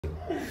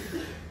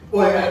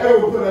Or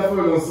everyone put their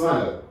phone on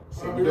silent.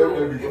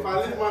 If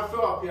I leave my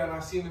phone up here and I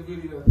seen the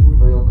video,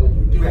 real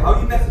good. Wait, how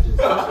you messages?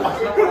 Get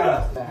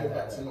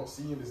back to not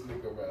seeing this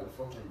nigga, man.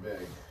 Fucking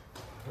bag.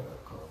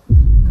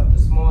 Cut the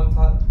small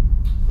top.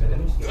 Yeah, let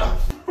me see.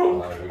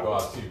 We got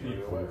our 2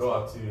 people. We got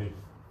our 2.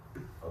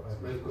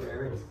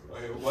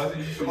 Why did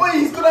you? Wait,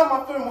 he's gonna have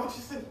my phone. What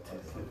you said?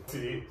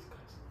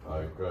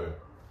 Alright, go.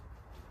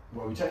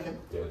 What are we checking?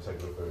 Yeah,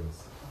 check your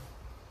phones.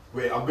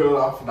 Wait, I'm gonna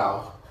laugh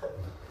now.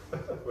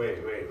 Wait.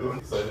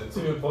 So the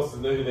 2 imposters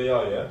know who they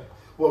are, yeah?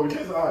 What, we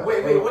close the eyes?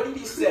 Wait, what did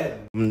he say?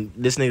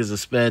 This nigga's a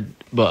sped,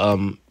 but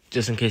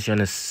just in case you're on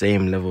the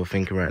same level of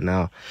thinking right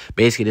now,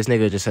 basically this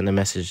nigga just sent a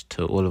message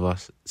to all of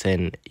us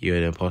saying you're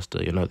the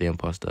imposter, you're not the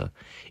imposter.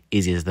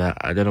 Easy as that.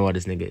 I don't know why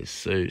this nigga is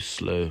so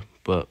slow,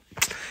 but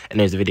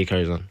anyways, the video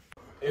carries on.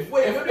 If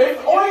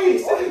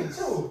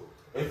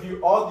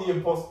you are the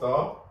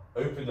imposter,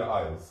 open your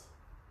eyes.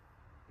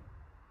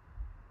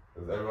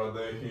 Does everyone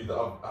know who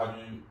the have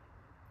you?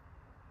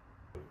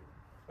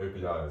 Open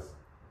your eyes.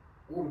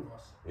 All of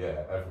us.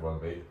 Yeah, everyone,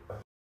 mate.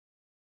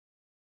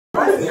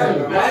 Let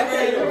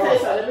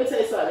me tell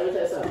you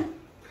something.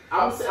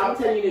 I'm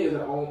telling you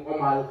niggas on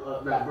my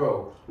like,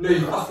 bro. No,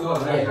 you can't go on.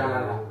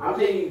 Nah. I'm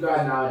telling you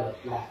guys now,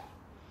 like,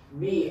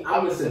 me,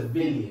 I'm a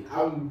civilian.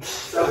 I'm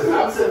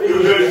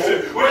civilian.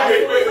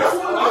 Wait. That's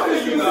what I'm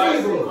I'm you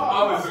guys.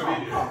 I'm a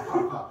civilian.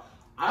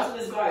 I saw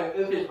this guy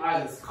open his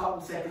eyes a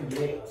couple seconds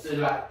later. So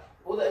like,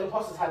 all the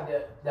imposters had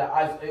their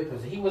eyes open,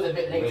 so he was a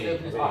bit late to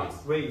open his eyes.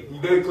 Wait,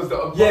 you know, because the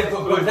but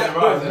that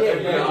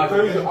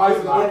Close your eyes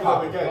and open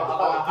them again. You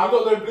got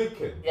no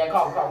blinking. Yeah,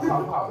 calm.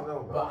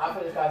 But I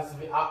feel this guy's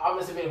I'm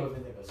a civilian with the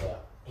nigga, so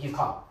he's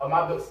calm. On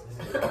my books, this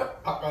is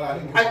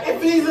And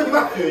if he's a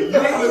Mafia,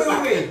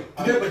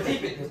 Wait. No, but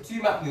David, there's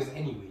 2 Mafias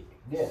anyway.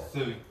 yeah. So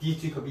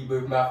these 2 could be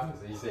both Mafias,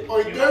 so you say.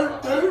 Oh,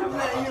 don't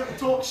let him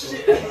talk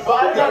shit. But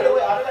I don't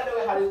like the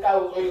way how this guy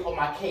was always on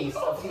my case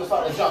from the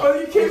start of the jump. But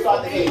he came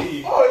start for the game.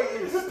 me. Oh,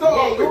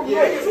 stop.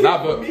 Yeah. Nah,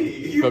 but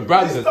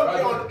Brandon.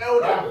 On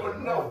Elder.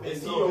 No.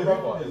 Is he your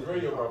brother? Is Ray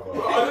your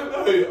brother? I don't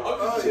know. I'm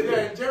just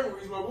in general,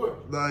 he's my boy.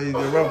 Nah, he's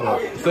your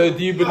brother. So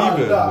do you believe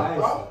him?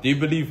 Do you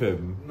believe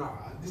him? Nah,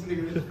 this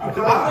nigga.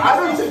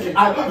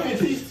 I don't think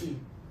he's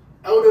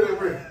Elder than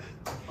Ray.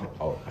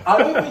 I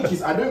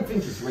don't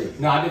think he's Ray.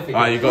 No, I didn't think.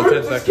 Alright, you got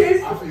 10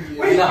 seconds. I think he is.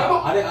 Wait,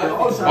 I didn't.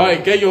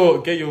 Alright, get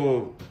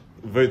your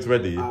votes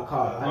ready.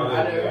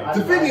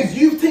 The thing is,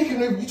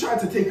 you tried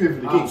to take over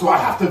the game, so I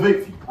have to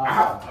vote for you. I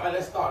have to. Alright,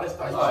 let's start.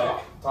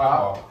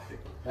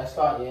 Let's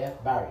start, yeah.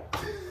 Barry.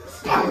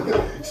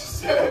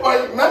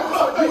 Wait, man,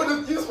 you would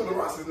have used for the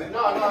Russ, isn't it? No.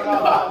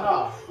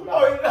 Oh, no,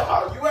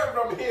 you went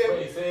from here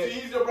to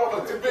use your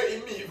brother to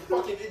betting me.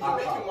 Fucking idiot,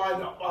 make him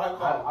wind up.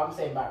 I'm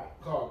saying Barry.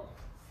 Calm.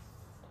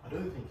 I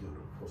don't think you're the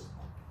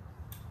imposter.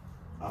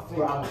 I think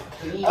Bro, I'm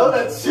clean. Oh,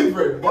 that's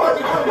shivering. Why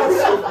did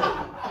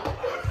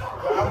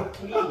I'm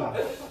clean.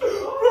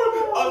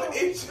 On the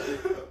itch.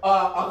 I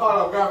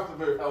can't have to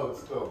vote. Oh, it's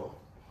still.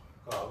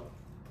 I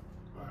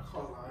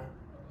can't lie.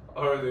 I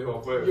already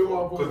got votes. You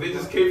are Because they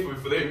just came for me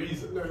for their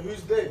reason. No,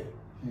 who's they?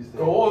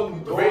 Go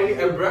on, Ray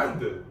and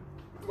Brandon.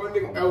 One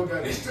nigga Elder.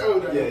 It's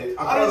Elder. Yeah,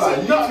 I don't say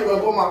YouTube. nothing.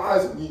 I've got my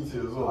eyes on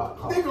YouTube as well.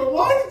 Nigga,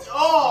 why did you?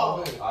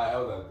 Oh! I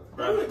Elden. You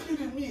Brandon.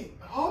 included me.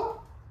 Huh?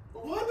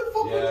 Why the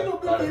fuck would Yeah, you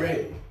not be Ray.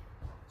 Ray?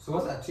 So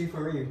what's that? 2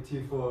 for Ray,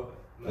 2 for.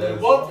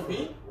 One for me.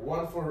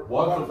 One for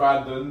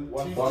Brandon.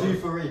 Two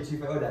for Ray, 2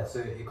 for Oda. So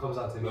it comes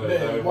out to me.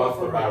 No, one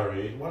for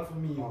Barry. One for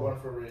me, one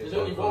for Ray. There's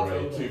only one for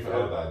Ray. 2 for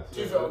Elden.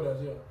 2 for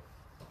Elders, yeah.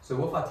 So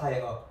what if I tie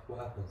it up? What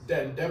happens?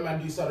 Then them man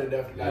do something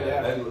different. Like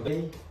Yeah, that.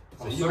 then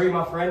I'm sorry,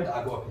 my friend.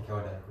 I got to pick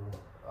Oda.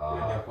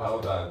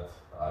 Elden.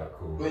 Alright,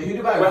 cool. Wait, who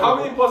did I Wait, how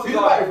many imposters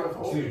are there?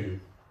 for? 2.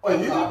 Oh,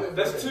 you did?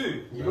 There's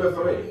 2. You voted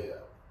for Ray? Yeah.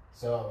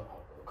 So,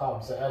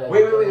 calm. So,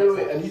 Wait.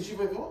 And who did you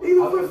vote for? You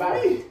voted for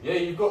me. Yeah,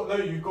 you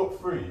got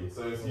 3,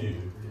 so it's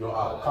you. You're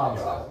out. Calm.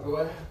 Go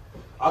ahead.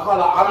 I can't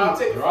lie. I'll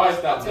take it Right,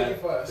 first. that I'll take man.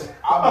 it first.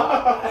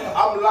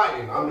 I'm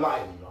lying you. I can't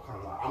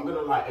lie. I'm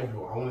gonna lie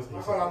everyone. I want to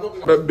I'm say not gonna.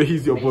 Remember,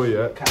 he's your boy,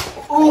 yeah?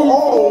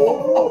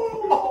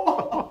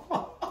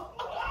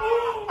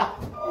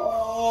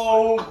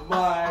 Oh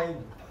my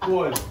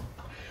god.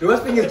 The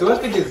worst thing is,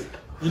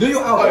 you know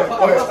you're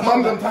out.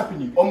 Mum's, I'm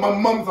tapping you. On my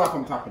mum's life,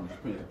 I'm tapping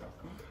you.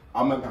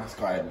 I'm a nice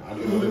guy, and I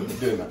don't know what you're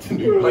doing that to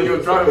me. But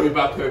you're driving me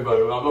back home, man.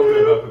 I'm not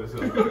going back for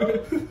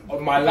this.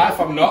 On my life,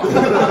 I'm not.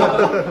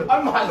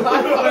 On my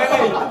life.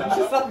 You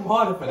should slap him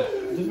harder for that.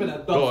 Just for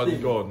that dumb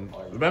thing. Go on.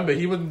 Remember,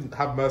 he wouldn't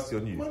have mercy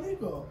on you. My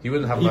nigga. He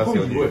wouldn't have He mercy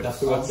probably on you. would. That's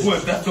the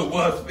worst. That's the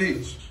worst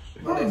bitch.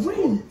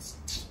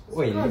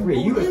 Wait, Ray,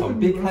 you got some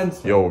big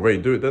hands. Yo, Ray,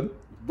 do it then.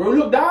 Bro,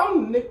 look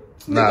down, Nick.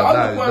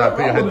 Nah.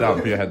 Put your head down.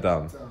 Put your head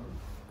down.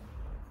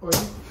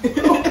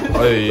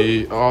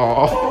 Hey,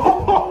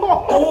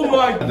 oh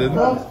my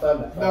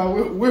god. Now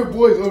we're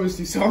boys,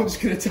 obviously, so I'm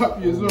just gonna tap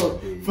you as well.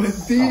 But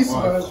these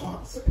man,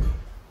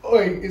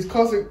 oi, it's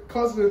casting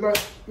a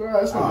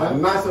nice,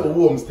 Nice little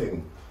warms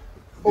thing.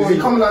 Is he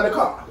coming out of the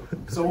cup?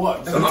 So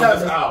what? So I'm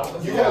just out. I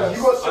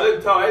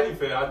didn't tell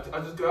anything. I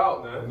just go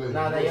out there.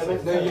 Nah, you're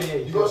meant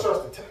to. You got to show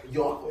us the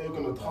you're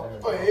gonna talk.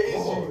 Oh, it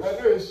is you. I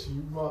know it's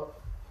you, but.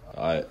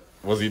 Alright,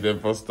 was he the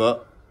imposter?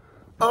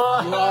 You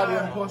are the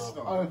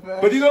imposter.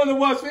 But you know the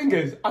worst thing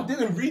is, I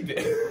didn't read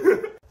it.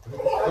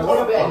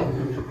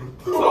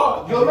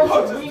 You're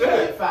meant to read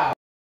it, fam.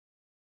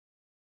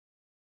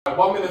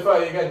 1 minute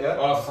 30 again, yeah?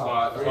 Oh,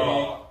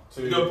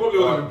 3, 2. You're probably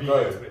all gonna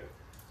be.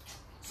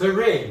 So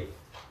Ray,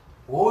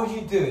 what were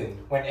you doing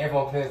when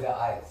everyone closed their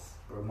eyes?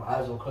 Bro, my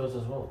eyes were closed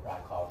as well.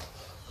 Right, calm.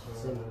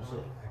 Simple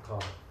shit.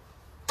 Calm.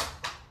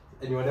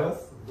 Anyone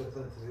else?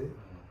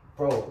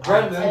 Bro,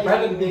 Brandon,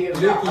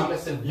 I'm a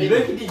civilian. you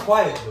look be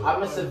quiet though.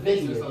 I'm a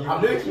civilian.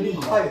 I'm literally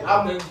quiet.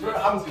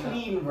 I'm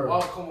clean, bro.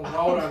 Oh, come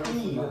on, I'm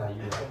clean.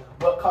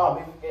 But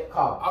calm,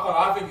 calm.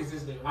 I think it's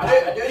this nigga.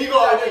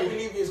 I don't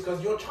believe this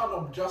because you're trying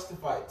to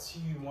justify it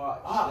too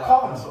much.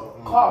 Calm.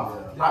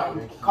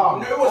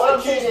 No, it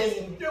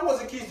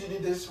was accused you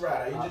did this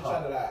right. You're just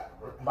trying to like.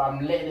 But I'm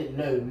letting it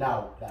know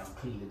now that I'm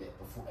cleaning it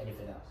before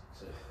anything else.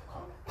 So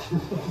calm.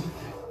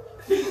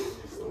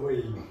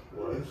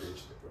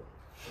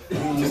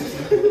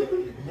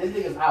 This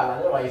nigga's out. I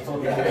don't know why he's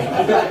talking to me.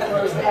 He's like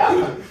throwing me out.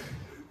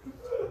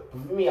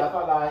 For me, I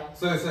can't lie.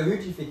 So who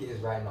do you think it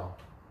is right now?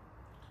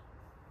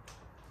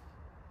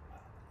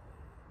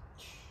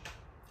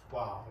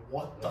 Wow,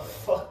 what the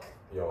fuck?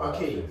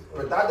 Okay,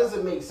 but that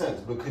doesn't make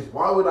sense because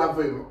why would I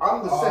vote?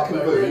 I'm the second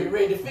vote.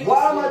 Ray,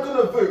 why am I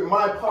gonna vote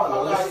my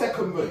partner the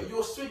second vote?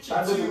 You're switching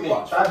that too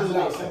much. That doesn't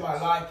make sense. My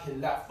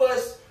liking that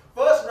first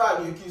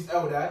round you accused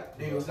Eldad,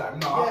 then he was like,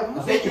 nah. Yeah,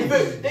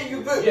 then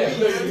you vote. Yeah,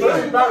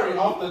 no, Barry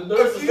after no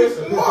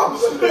suspicion.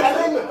 And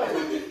then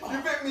you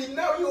bet me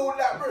now. You're all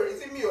like, bro,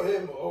 is it me or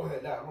him? Oh,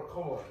 like,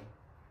 come on.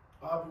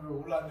 I'll be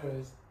real. All I know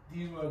is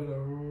these were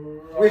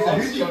gonna. Wait, so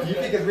who do you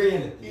think is really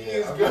in it? He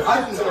is good. I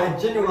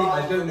genuinely,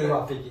 I don't know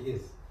what I think it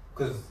is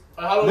because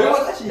no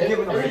one's actually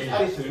given a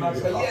reputation. But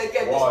yeah,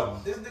 again,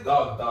 this nigga.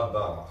 Done.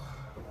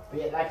 But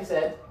yeah, like I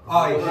said.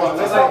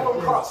 Let's start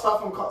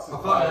from cuts. I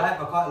can't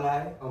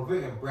lie. I'm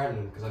voting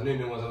Brandon because I know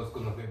no one else is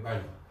gonna vote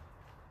Brandon.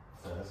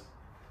 First.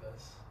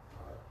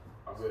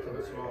 I'm voting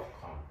as well.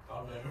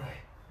 I'm very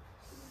right.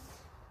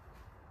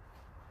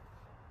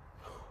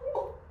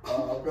 I'm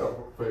gonna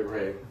vote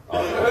Ray.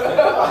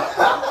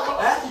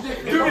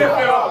 Do me a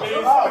favour,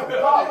 please. I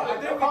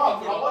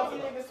want you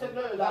niggas to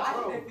know that,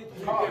 bro.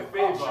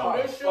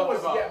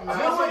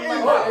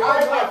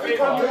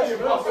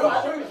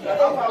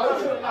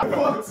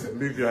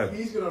 Leave your hand.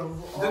 He's gonna.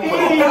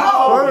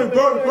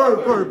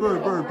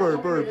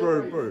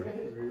 Bro.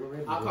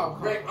 I can't,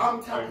 Greg, I'm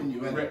tapping you,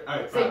 man.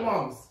 Fake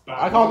moms.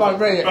 I can't like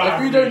Ray.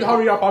 If you don't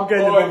hurry up, I'm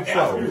getting it on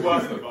show.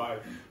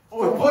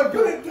 Boy, put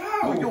it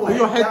down. Put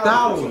your head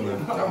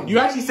down. You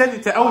actually sent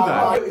it to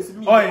Eldad.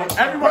 Oi,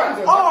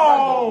 everyone.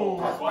 Oh!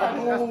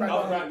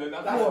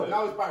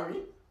 Now it's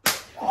Barry.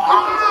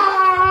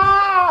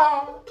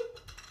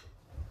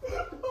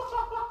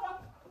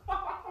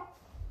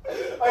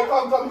 Hey,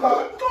 come.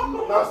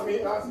 That's me.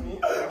 That's the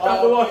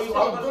one.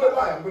 I'm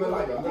gonna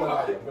lie.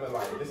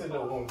 This is no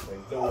wrong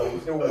thing.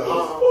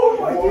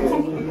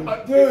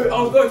 Dude, I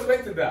was not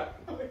expecting that.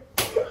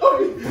 Oh,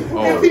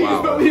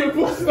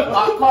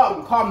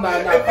 wow. Calm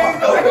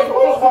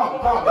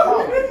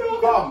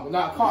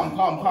now.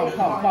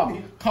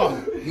 Calm.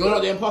 You're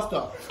not the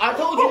imposter. I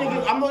told you,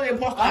 niggas, I'm not the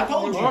imposter. I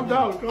told you.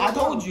 I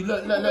told you.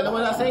 Look,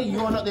 what I say? You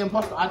are not the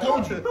imposter. I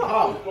told you.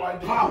 Calm.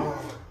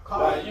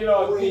 You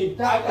know, see,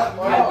 I'm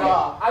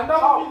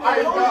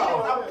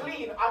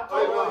clean. I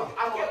told you. I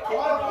get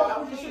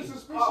You should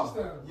suspicious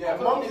then. Yeah,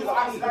 mom is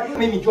actually. I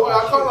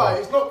can't lie.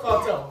 It's not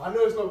cartel. I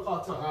know it's not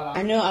cartel.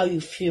 I know how you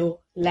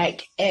feel,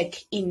 like egg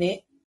in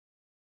it.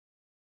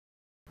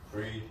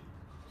 3,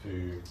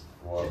 2,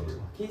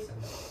 1.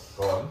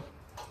 Go on.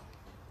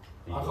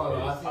 I can't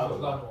lie. I think it was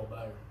Lando or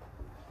Barry.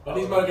 But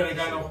these men are gonna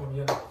go off on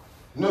you.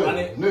 No.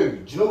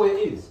 Do you know what it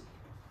is?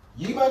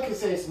 You man can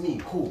say it's me,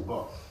 cool,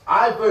 but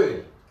I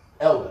voted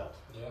Eldad.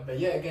 Yeah, but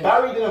yeah, again.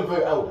 Barry didn't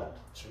vote Eldad.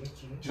 True. Do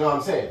you know what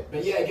I'm saying?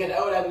 But yeah, again,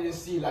 Eldad didn't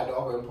see like the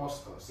other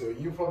imposter, so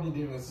you probably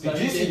didn't even see. Did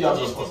you see the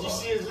other Did imposter? you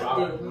see his lip? I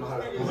don't know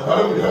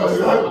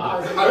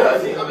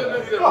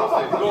if you're imposter.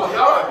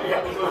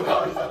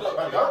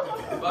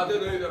 I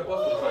don't know who the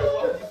imposter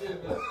is.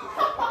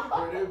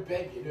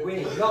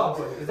 Wait, no,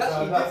 but it's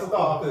actually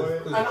difficult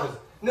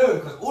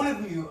because all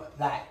of you,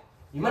 like,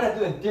 you might are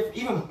doing different,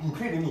 even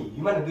including me,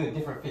 you might are doing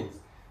different things.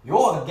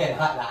 You're again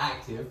like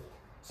active,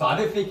 so I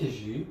don't think it's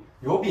you.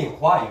 You're being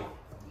quiet.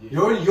 Yeah.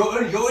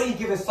 You're only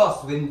giving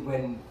sus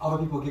when other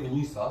people are giving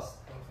you sus.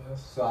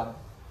 So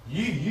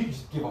you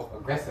just give off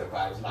aggressive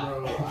vibes.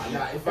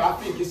 If I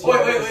think it's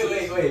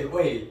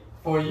Wait.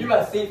 For you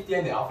man's safety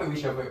in it, I think we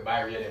should vote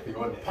Barry if you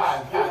want it.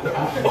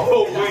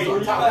 Oh wait,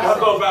 that's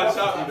not a bad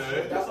shout, you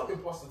know. That's not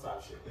imposter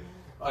type shit.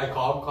 I can't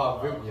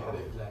vote you.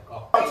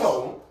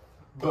 Cartel,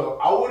 but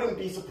I wouldn't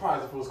be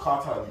surprised if it was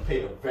Cartel and you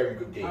played a very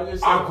good game.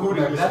 That's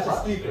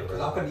just stupid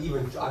because I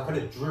could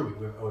have drew it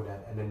with Odan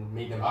and then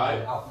made them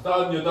out.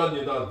 Done, you're done.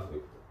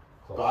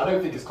 But I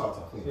don't think it's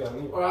Carter. Yeah,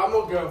 me. Alright, I'm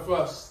not going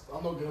first.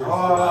 I'm not going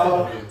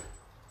first.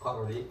 Can't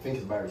really. I think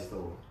it's Barry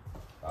still.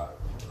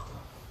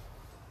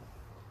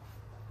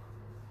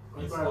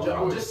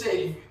 I'm just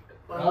saying.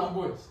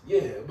 Boys.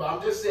 Yeah, but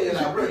I'm just saying,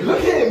 like, bro, look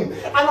at him.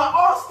 And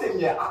I asked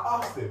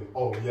him.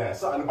 Oh yeah,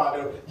 something about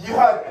the. You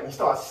heard, and he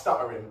started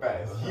stuttering.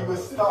 Bears. He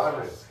was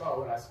stuttering. Start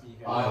when I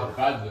speak.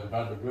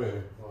 Bad to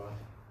go.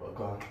 But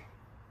go on.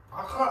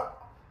 I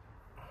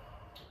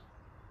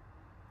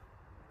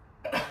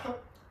can't.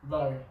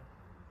 Barry.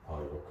 Oh,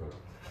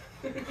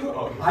 you're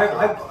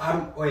okay.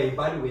 I'm. Wait.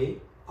 By the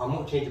way, I'm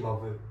not changing my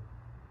vote.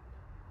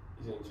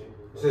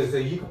 So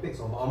you can pick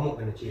some, but I'm not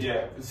gonna change.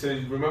 Yeah. So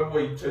remember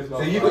what you chose.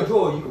 So you can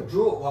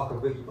draw, or I can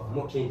vote you, but I'm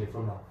not changing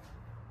from now.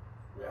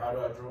 Wait, how do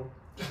I draw?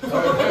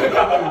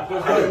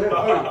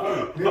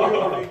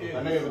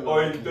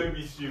 Oh, don't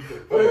be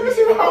stupid. Oh,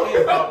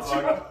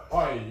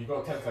 you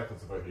got 10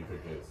 seconds to vote who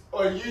pick is.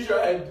 Oh, use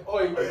your head. Oh,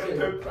 you I've got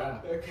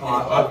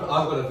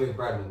to vote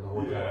Brandon the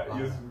whole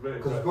time.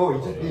 Because bro,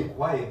 you just being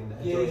quiet and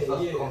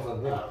comes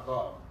on him.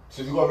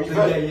 So you got to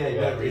revote?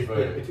 Yeah,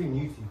 revote. between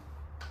you two.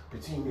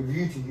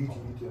 You two.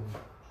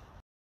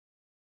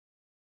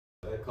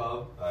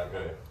 Calm.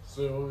 Okay.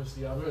 So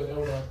obviously I voted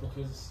Elder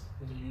because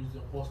when you used the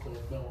imposter was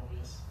better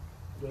obvious.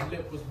 Your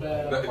lip was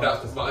better.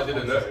 That's what I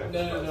didn't know.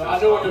 No, I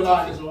know what you're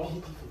lying as well.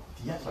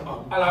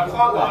 And I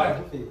can't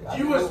lie,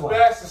 you was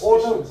bare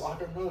suspicious. I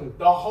don't know.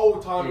 The whole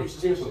time you were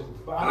suspicious. And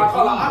I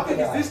can't lie, I think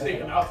it's this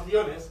nigga now, to be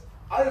honest.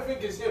 I don't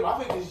think it's him, I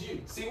think it's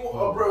you. See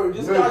what, bro,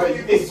 this guy's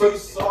moving too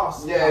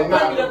sauce. Yeah,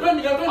 Bend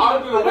me down.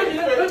 I'm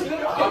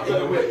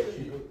gonna win.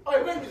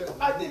 Oh, bend me down.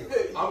 I did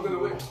good. I'm gonna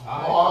win.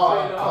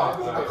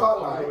 I can't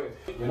lie.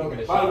 You're not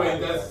gonna. By the way,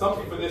 there's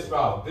something for this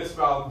round. This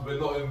round, we're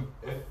not in.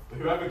 If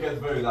whoever gets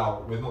voted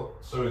out, we're not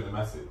showing the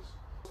message.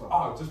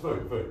 Just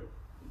vote.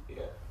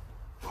 Yeah.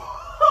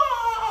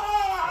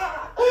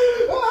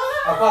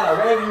 I can't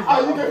already.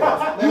 You go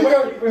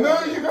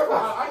first. You go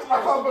first. Actually, I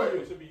can't vote.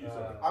 It should be you,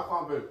 sorry. I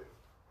can't vote.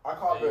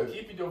 Are you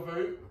keeping your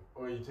vote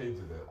or are you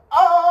changing it?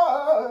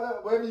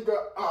 Wherever you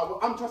go. Well,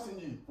 I'm trusting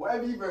you.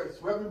 Whatever you vote.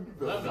 No,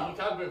 but you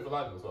can vote for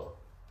Lyden as well.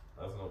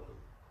 That's an option.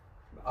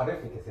 I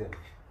don't think it's him.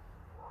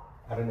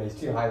 I don't know, he's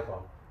too hyper.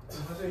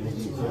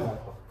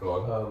 Go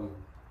on.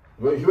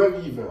 Whoever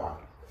you vote,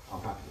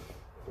 I'm happy.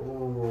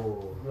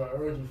 Oh. Bro, I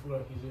already feel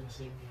like he's doing the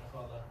same thing, I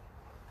can't lie.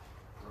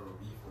 Go.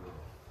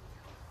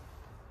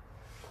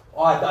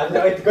 I'm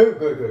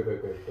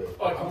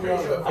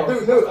pretty sure. I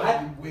don't know.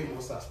 I'm way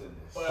more sus than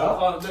this.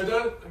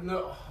 No.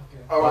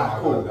 Okay.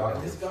 Alright, cool.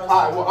 This guy's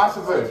Alright, well, I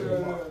should vote.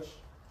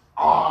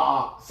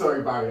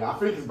 Sorry, Barry. I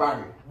think it's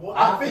Barry.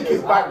 I think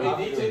it's Barry. Did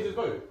he change his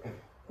vote?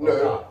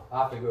 No. I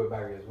have to go with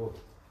Barry as well.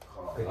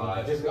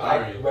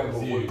 Barry,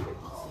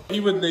 He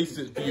would lace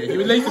it for you. He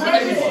would lace it for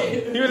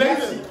anyone. He would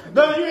lace it.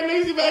 No, you would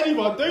lace it for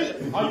anyone.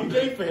 Don't. Are you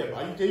gay for him?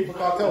 Are you gay for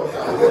Cartel? No,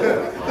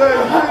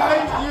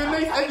 you would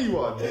lace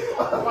anyone.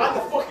 Why the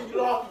fuck are you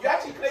laughing? You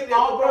actually claimed that.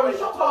 Oh, bro,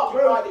 shut up,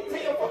 bro.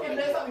 Take your fucking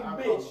legs out, you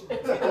bitch.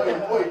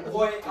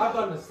 Boy, I've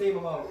done the same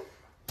amount.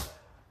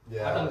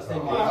 Yeah. I've done the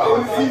same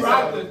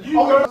Brandon, you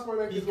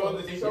he's got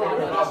the dick.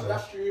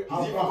 That's true.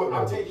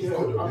 I'm taking it.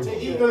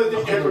 He's gonna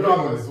take every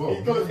round as well.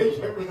 He's gonna take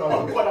every round.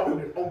 Oh God, I'm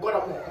not.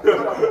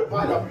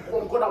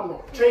 Oh God, I'm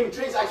not.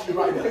 Train's actually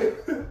right there.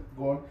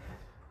 Go on.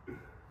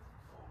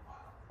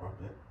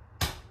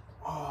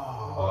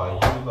 Oh,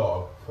 you lot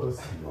are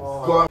pussies.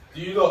 Go on. Do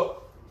you lot?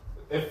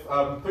 If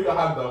put your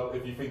hand up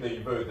if you think that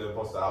you voted the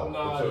imposter out. No,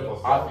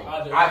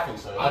 I think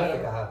so. I don't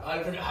think I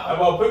have.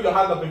 Well, put your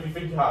hand up if you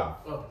think you have.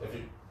 If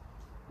you.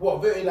 What,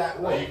 voted like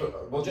what?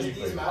 What do you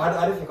these think? man?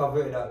 I don't think I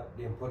voted out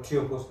the two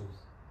imposters.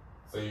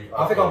 So you.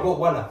 I think I've got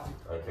one out.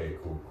 Okay,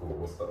 cool.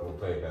 We'll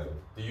play again.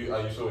 Are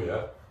you sure?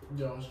 Yeah.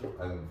 Yeah, I'm sure.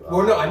 And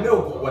Well, no, I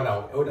know I've got one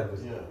out.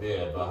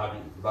 Yeah, but have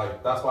you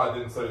that's why I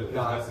didn't say his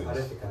message. I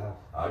don't think I have.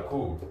 Alright,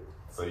 cool.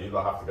 So you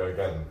lot have to go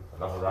again,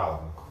 another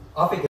round.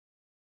 I think.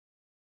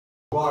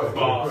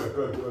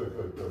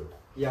 Good.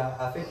 Yeah,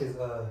 I think it's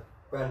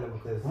random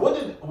because. What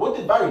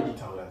did Barry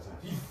detail that time?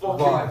 He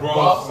fucking Right.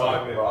 brass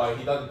man.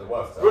 He done it the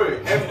worst. Bro,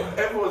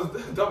 everyone's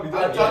done me. I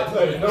tapped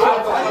him.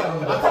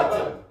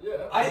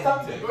 Yeah. I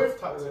tapped him. We both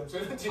tapped him. So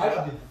because we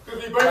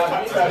both Yeah,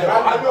 tapped him.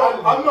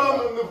 I'm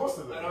not an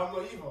imposter And then. I'm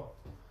not either.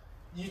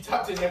 You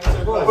tapped in the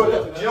episode. But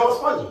do you know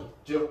what's funny?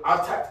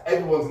 I've tapped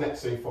everyone's neck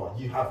so far.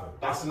 You haven't.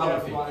 That's another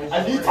thing. Right.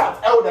 And you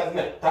tapped Elder's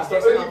neck. That's the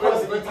only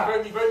person you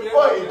tapped.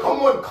 Oi,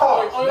 come on,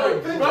 Carl.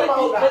 Think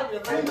about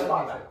that. Think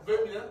about that.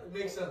 Vote me then. It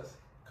makes sense.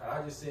 Can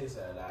I just say,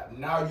 sir, like,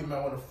 now you might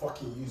want to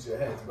fucking use your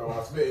head, bro. I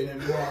was voting him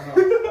now.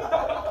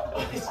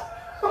 Oi.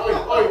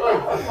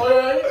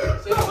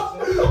 Say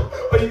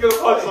Are you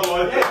gonna punch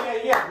someone?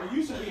 Yeah. But you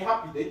should be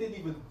happy. They didn't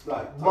even,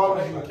 like, I want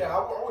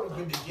to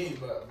win the game,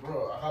 but,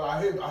 bro, I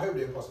hope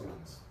the imposter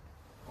wins.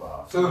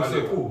 Wow. So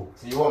cool.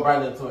 So you want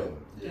Brandon to win?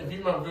 Yeah. If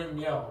you man vote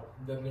me out,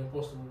 then the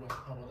imposter will win.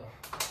 How about that?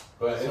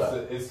 But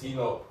is he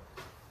not?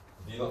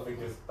 Do you not think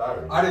it's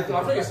Barry? I don't think.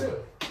 I think it's him.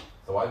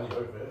 So why didn't you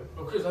vote for him?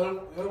 Because I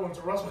don't want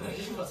to rust my neck,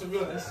 to be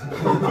honest.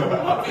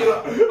 I'll be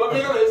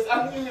honest, I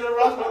think you're going to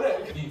rust my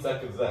neck. 15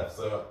 seconds left,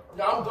 so.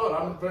 Yeah, I'm done.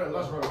 I'm very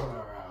last round.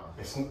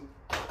 It's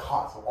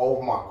cards.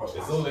 Oh my gosh.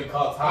 It's all in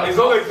cards. It's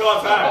all in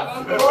cards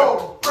hands.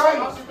 Bro,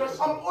 Brandon,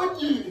 I'm on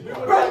you.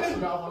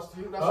 Brandon,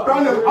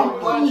 I'm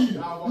on you.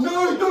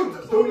 No,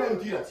 don't let him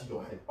do that to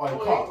your head. Oh, you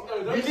can't.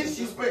 You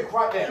literally spoke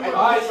right there.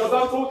 Alright, you're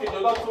done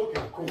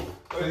talking. Cool.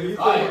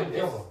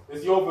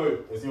 It's your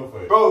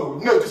vote. Bro,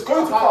 no, just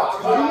go to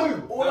cards.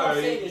 All I'm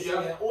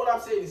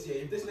saying is,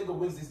 if this nigga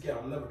wins this game,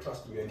 I'm never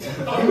trusting you again.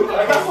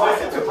 That's what I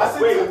said to him. I said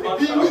to him, if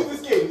he wins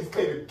this game, he's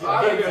playing the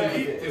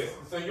game.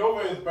 So your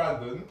vote is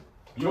Brandon.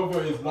 Your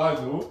vote is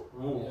Nigel.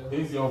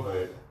 Here's your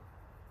vote.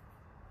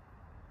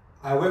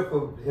 I went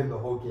for him the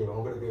whole game.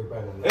 I'm gonna go with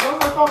Brandon. It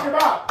doesn't fuck him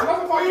out. It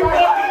doesn't fuck him out.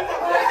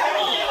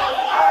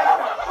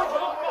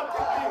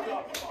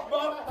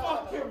 My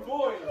fucking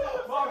boy.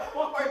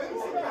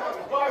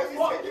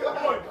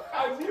 I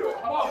knew it.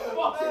 My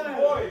fucking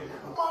boy.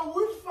 My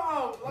wood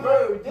found. No,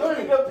 this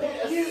nigga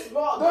played a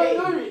smart game.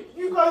 No,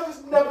 you guys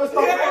just never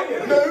stop.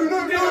 No.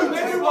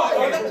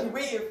 I'm actually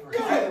waiting for it.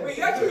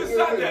 He actually just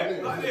sat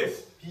there like this.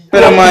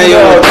 Better my